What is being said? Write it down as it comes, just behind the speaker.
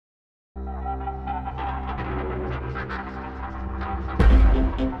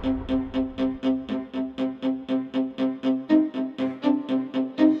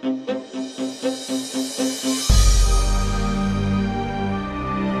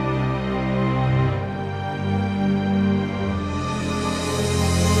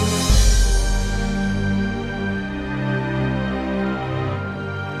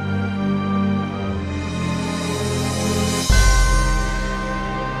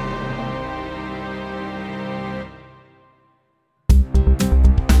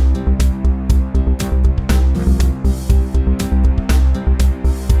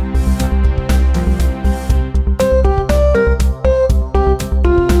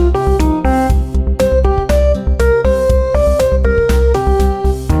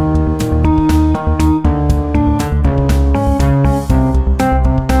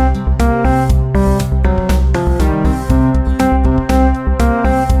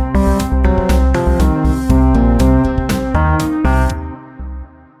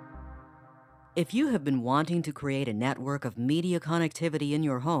If you have been wanting to create a network of media connectivity in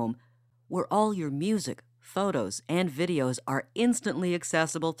your home, where all your music, photos, and videos are instantly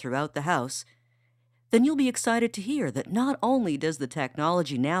accessible throughout the house, then you'll be excited to hear that not only does the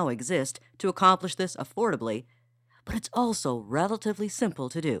technology now exist to accomplish this affordably, but it's also relatively simple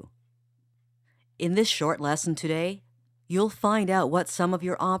to do. In this short lesson today, you'll find out what some of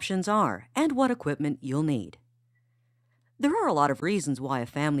your options are and what equipment you'll need. There are a lot of reasons why a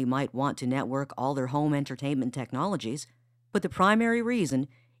family might want to network all their home entertainment technologies, but the primary reason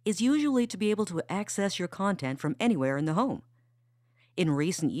is usually to be able to access your content from anywhere in the home. In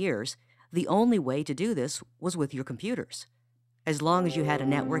recent years, the only way to do this was with your computers. As long as you had a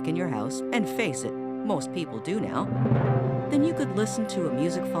network in your house, and face it, most people do now, then you could listen to a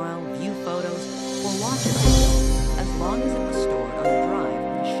music file, view photos, or watch a video as long as it was stored on a drive